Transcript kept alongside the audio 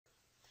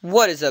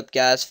What is up,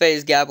 guys?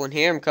 FaZe Goblin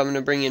here. I'm coming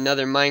to bring you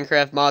another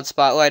Minecraft mod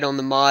spotlight on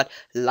the mod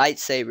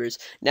lightsabers.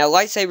 Now,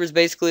 lightsabers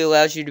basically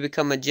allows you to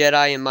become a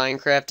Jedi in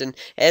Minecraft, and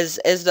as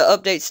the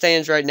update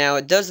stands right now,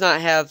 it does not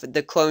have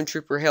the clone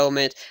trooper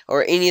helmet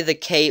or any of the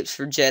capes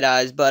for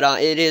Jedis, but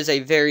it is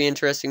a very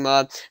interesting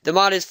mod. The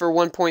mod is for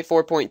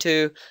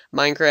 1.4.2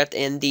 Minecraft,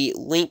 and the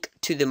link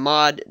to the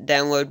mod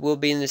download will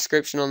be in the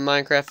description on the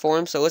Minecraft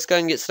forum. So let's go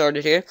ahead and get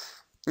started here.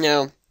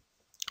 Now,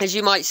 as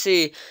you might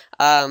see,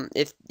 there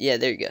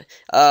you go,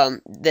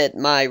 that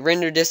my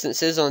render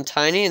distance is on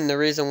tiny, and the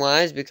reason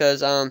why is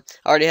because, I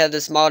already have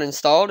this mod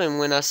installed, and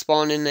when I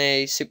spawned in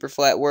a super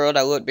flat world,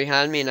 I looked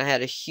behind me, and I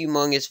had a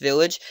humongous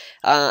village.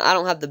 I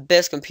don't have the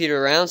best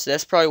computer around, so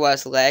that's probably why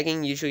it's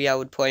lagging. Usually I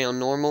would play on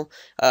normal,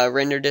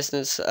 render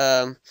distance,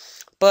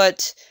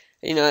 but,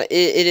 you know,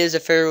 it is a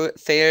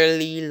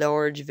fairly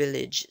large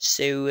village,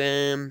 so,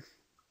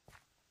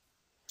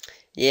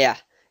 yeah.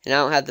 And I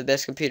don't have the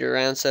best computer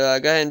around, so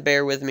go ahead and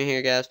bear with me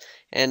here, guys,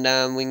 and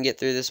we can get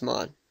through this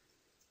mod.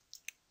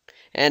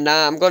 And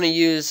I'm going to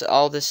use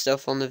all this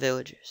stuff on the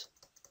villagers.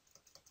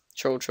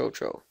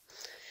 Troll.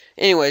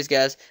 Anyways,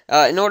 guys,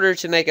 in order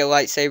to make a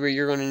lightsaber,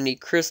 you're going to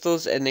need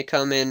crystals, and they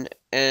come in,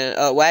 and,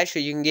 well,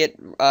 actually, you can get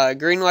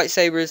green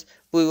lightsabers,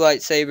 blue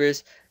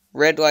lightsabers,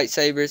 red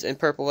lightsabers, and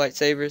purple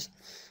lightsabers.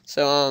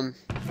 So,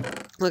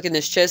 look in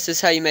this chest. This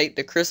is how you make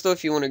the crystal.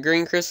 If you want a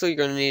green crystal, you're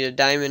going to need a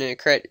diamond and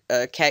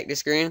a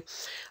cactus green.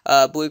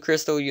 Blue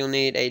crystal, you'll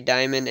need a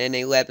diamond and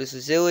a lapis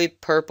lazuli.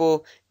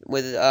 Purple,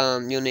 with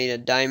you'll need a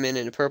diamond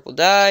and a purple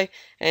dye,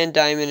 and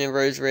diamond and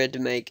rose red to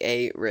make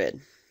a red.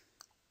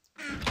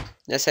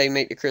 That's how you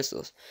make the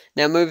crystals.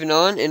 Now, moving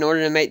on, in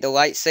order to make the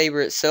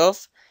lightsaber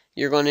itself,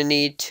 you're going to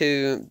need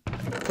to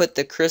put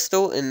the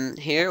crystal in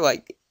here,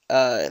 like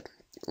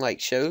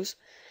shows,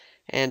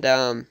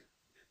 and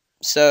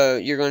so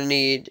you're going to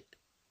need,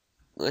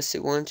 let's see,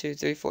 1, 2,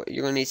 3, 4.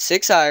 You're going to need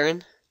 6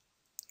 iron,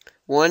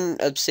 1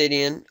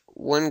 obsidian,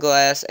 1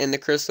 glass, and the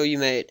crystal you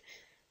made.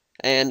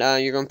 And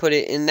you're going to put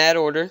it in that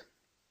order,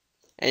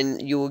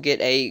 and you will get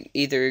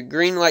either a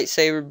green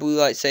lightsaber, blue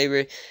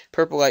lightsaber,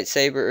 purple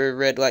lightsaber, or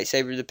red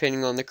lightsaber,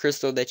 depending on the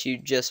crystal that you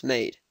just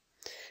made.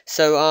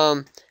 So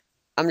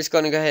I'm just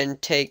going to go ahead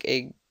and take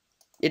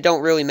it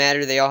don't really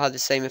matter, they all have the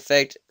same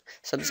effect,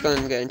 so I'm just going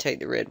to go ahead and take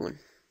the red one.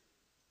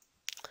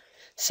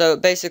 So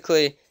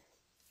basically,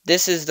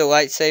 this is the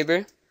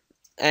lightsaber,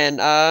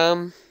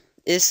 and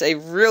it's a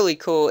really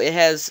cool, it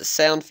has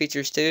sound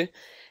features too.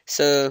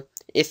 So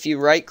if you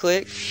right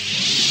click,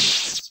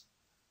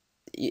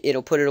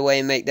 it'll put it away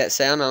and make that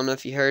sound. I don't know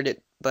if you heard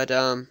it, but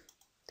and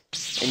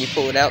you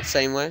pull it out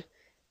same way,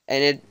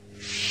 and it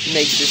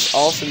makes this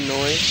awesome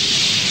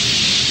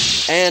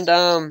noise. And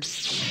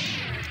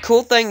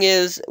cool thing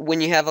is,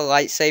 when you have a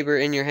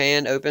lightsaber in your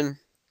hand open,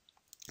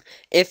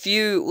 if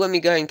you, let me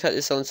go ahead and cut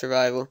this on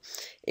survival.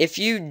 If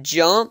you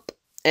jump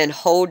and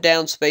hold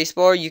down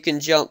spacebar, you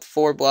can jump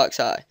 4 blocks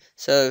high.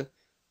 So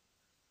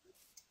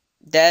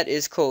that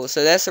is cool.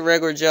 So that's a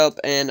regular jump,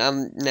 and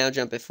I'm now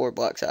jumping 4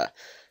 blocks high.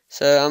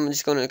 So I'm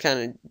just going to kind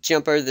of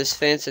jump over this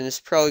fence, and it's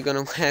probably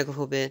going to lag a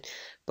little bit.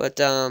 But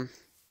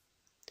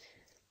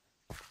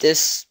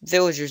this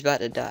villager's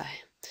about to die.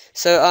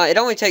 So it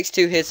only takes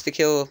 2 hits to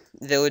kill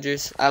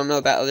villagers. I don't know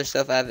about other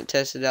stuff. I haven't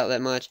tested it out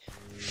that much.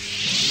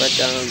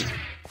 But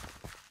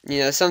you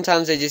know,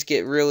 sometimes they just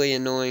get really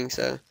annoying,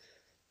 so,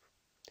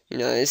 you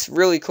know, it's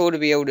really cool to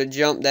be able to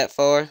jump that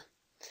far.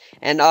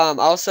 And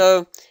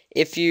also,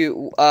 if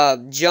you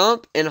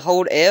jump and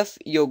hold F,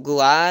 you'll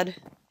glide.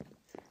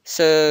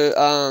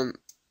 So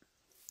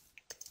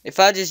if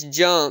I just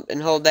jump and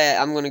hold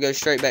that, I'm going to go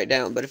straight back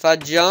down. But if I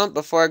jump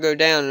before I go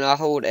down and I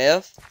hold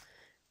F,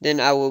 then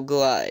I will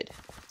glide.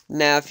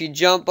 Now, if you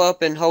jump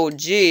up and hold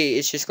G,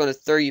 it's just going to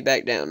throw you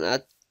back down.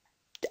 I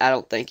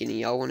don't think any of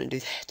y'all want to do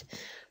that.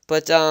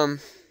 But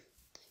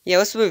yeah,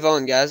 let's move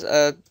on, guys.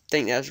 I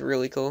think that's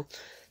really cool.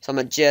 So I'm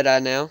a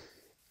Jedi now.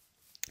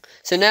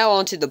 So now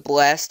on to the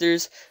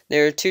blasters.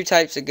 There are 2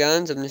 types of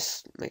guns. I'm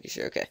just making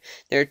sure. Okay.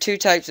 There are 2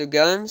 types of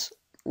guns,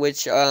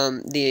 which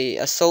the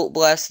assault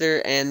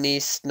blaster and the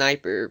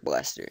sniper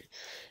blaster.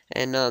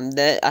 And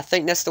I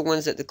think that's the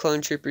ones that the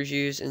clone troopers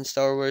use in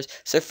Star Wars.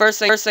 So first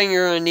thing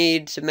you're gonna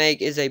need to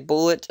make is a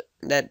bullet.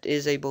 That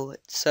is a bullet.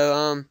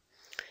 So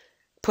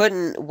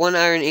putting 1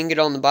 iron ingot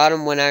on the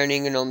bottom, 1 iron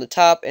ingot on the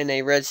top, and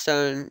a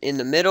redstone in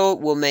the middle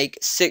will make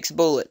 6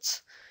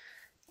 bullets.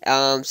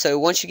 So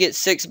once you get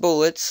 6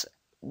 bullets,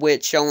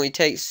 which only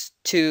takes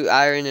 2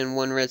 iron and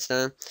 1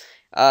 redstone,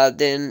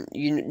 then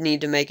you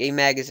need to make a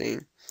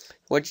magazine.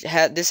 This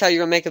is how you're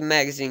going to make a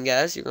magazine,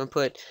 guys. You're going to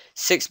put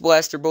 6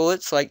 blaster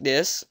bullets like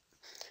this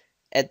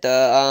at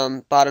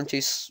the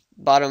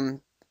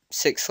bottom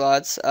 6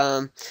 slots.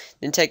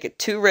 Then take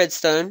 2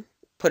 redstone,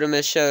 put them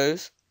as shown,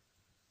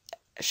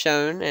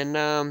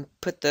 and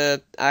put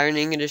the iron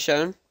ingot as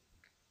shown,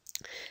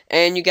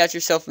 and you got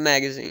yourself a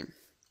magazine.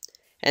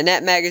 And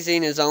that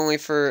magazine is only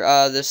for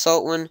the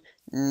assault one,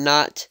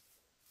 not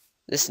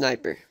the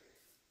sniper.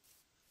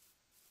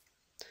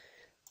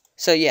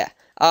 So yeah,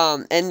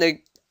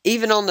 and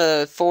even on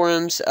the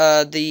forums,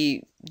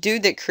 the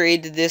dude that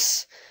created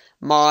this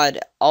mod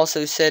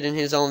also said in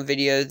his own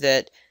video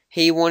that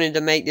he wanted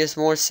to make this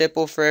more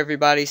simple for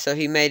everybody, so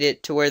he made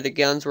it to where the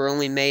guns were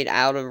only made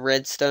out of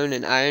redstone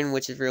and iron,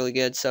 which is really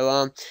good.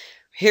 So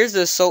here's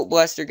the assault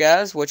blaster,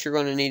 guys. What you're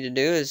going to need to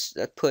do is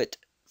put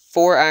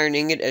 4 iron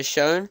ingot as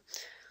shown.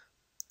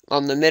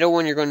 On the middle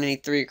one, you're going to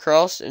need 3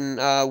 across, and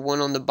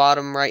 1 on the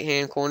bottom right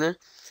hand corner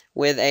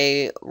with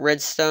a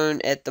redstone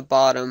at the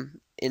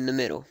bottom in the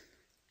middle.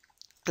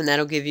 And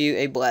that'll give you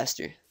a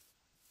blaster.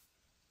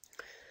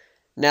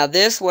 Now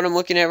this, what I'm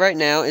looking at right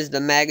now, is the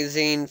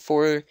magazine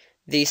for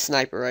the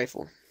sniper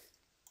rifle.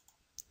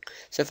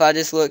 So if I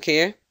just look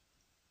here,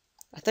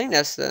 I think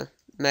that's the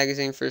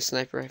magazine for a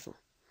sniper rifle.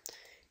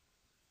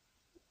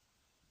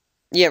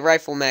 Yeah,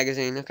 rifle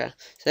magazine. Okay,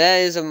 so that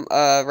is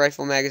a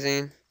rifle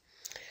magazine.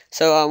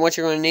 So what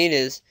you're going to need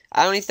is,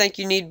 I don't even think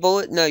you need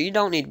bullets. No, you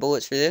don't need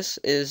bullets for this.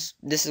 This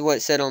is what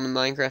it said on the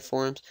Minecraft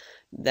forums,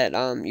 that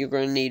you're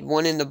going to need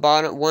 1 in the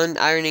bottom, 1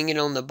 iron ingot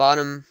on the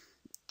bottom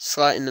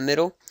slot in the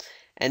middle,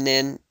 and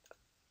then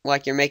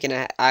like you're making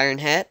an iron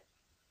hat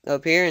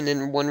up here, and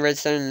then 1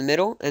 redstone in the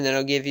middle, and then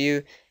it'll give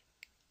you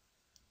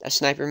a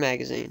sniper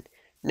magazine.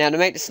 Now to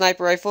make the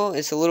sniper rifle,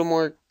 it's a little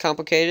more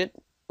complicated.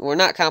 Well,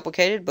 not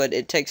complicated, but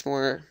it takes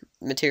more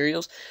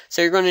materials.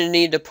 So you're going to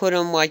need to put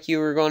them like you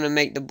were going to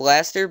make the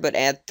blaster, but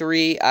add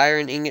 3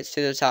 iron ingots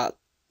to the top,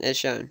 as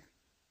shown.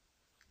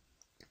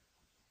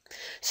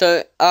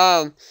 So,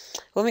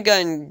 let me go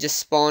ahead and just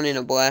spawn in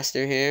a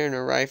blaster here and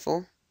a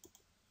rifle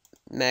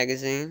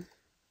magazine.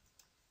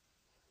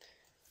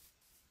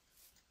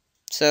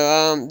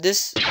 So,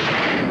 this...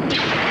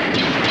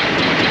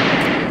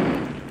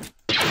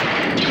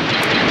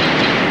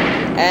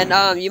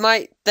 And, you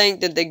might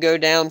think that they go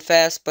down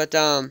fast, but,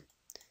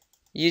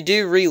 you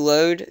do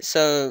reload,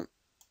 so,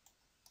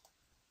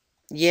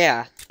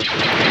 yeah.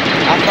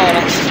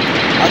 I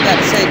was about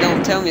to say,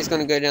 don't tell me it's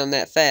going to go down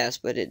that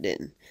fast, but it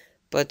didn't.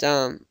 But,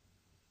 so,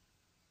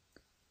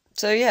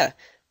 yeah.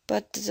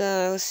 But,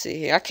 let's see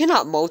here. I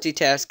cannot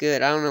multitask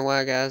good. I don't know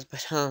why, guys,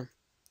 but, go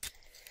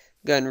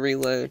ahead and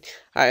reload.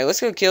 Alright,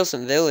 let's go kill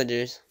some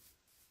villagers.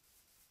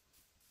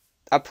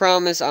 I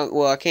promise,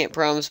 well, I can't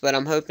promise, but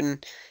I'm hoping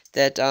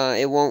that,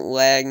 it won't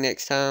lag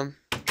next time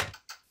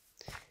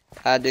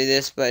I do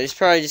this, but it's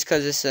probably just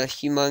because it's a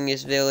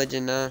humongous village,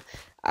 and,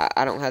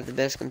 I don't have the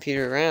best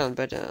computer around,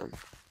 but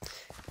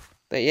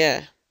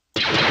yeah.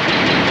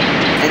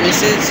 And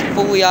this is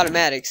fully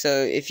automatic, so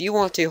if you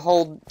want to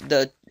hold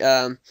the,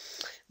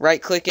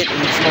 right click it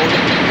and just hold it,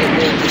 it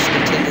will just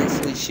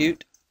continuously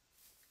shoot.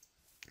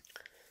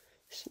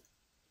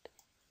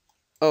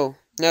 Oh,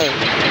 no.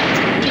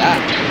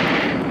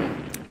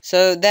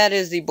 So that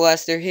is the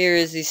blaster. Here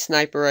is the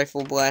sniper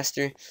rifle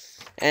blaster.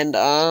 And,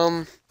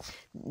 I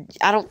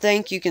don't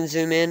think you can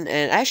zoom in,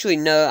 and actually,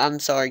 no, I'm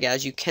sorry,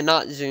 guys, you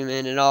cannot zoom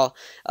in at all,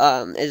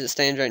 as it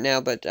stands right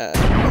now, but,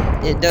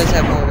 it does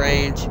have more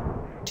range,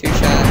 2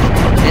 shots,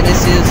 and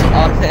this is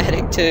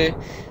automatic, too,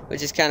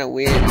 which is kind of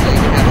weird, so you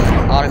can have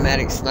an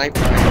automatic sniper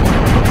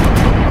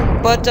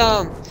rifle. But,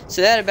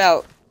 so that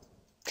about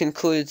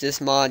concludes this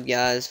mod,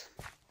 guys.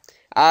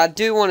 I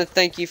do want to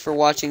thank you for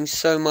watching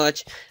so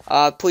much.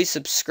 Please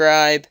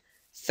subscribe,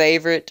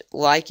 favorite,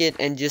 like it,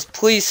 and just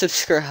please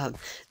subscribe.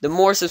 The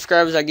more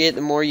subscribers I get,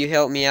 the more you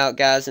help me out,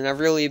 guys, and I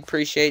really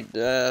appreciate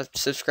the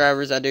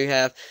subscribers I do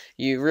have.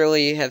 You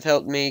really have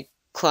helped me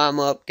climb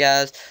up,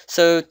 guys.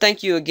 So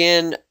thank you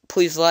again.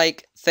 Please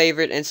like,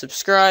 favorite, and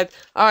subscribe.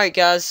 Alright,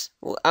 guys,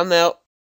 well, I'm out.